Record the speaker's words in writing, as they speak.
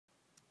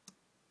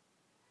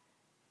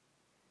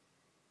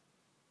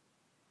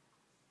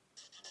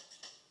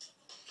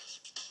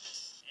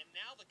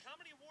the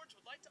Comedy Awards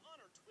would like to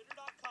honor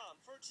Twitter.com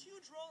for its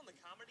huge role in the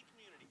comedy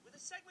community with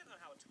a segment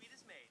on how a tweet is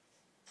made.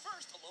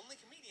 First, a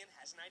lonely comedian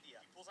has an idea.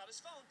 He pulls out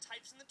his phone,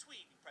 types in the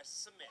tweet, and presses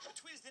submit. The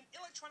tweet is then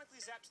electronically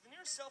zapped to the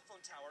nearest cell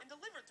phone tower and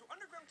delivered through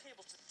underground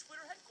cables to the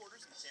Twitter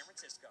headquarters in San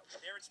Francisco.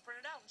 There it's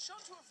printed out and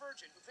shown to a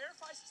virgin who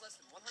verifies it's less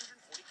than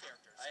 140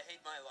 characters. I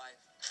hate my life.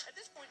 At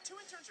this point, 2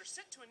 interns are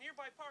sent to a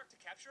nearby park to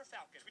capture a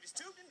falcon. The tweet is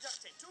tubed and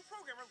duct taped to a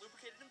programmer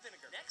lubricated in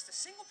vinegar. Next, a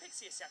single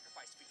pixie is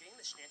sacrificed, beginning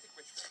the Shnantic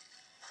ritual.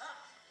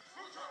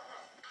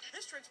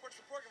 This transports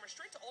the programmer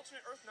straight to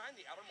alternate Earth 9,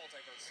 the outer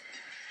multiverse.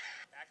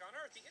 Back on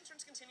Earth, the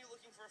interns continue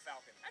looking for a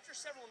falcon. After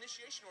several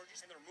initiation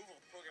orgies and the removal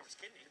of the programmer's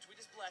kidney, the tweet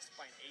is blessed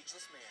by an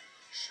ageless man.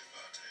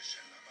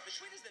 The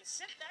tweet is then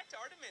sent back to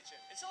our dimension.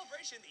 In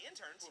celebration, the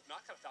interns, who have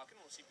not caught a falcon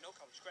and will receive no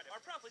college credit,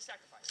 are promptly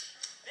sacrificed.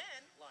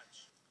 Then,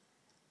 lunch.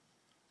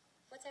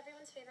 What's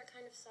everyone's favorite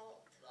kind of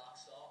salt? Rock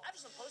salt.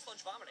 After some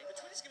post-lunch vomiting, the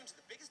tweet is given to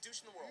the biggest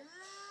douche in the world,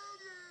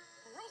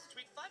 who hurls the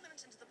tweet 5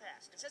 minutes into the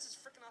past and says his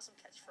frickin' awesome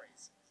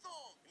catchphrase.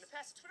 In the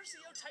past, the Twitter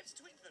CEO types a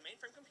tweet into the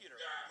mainframe computer.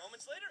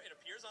 Moments later, it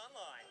appears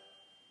online.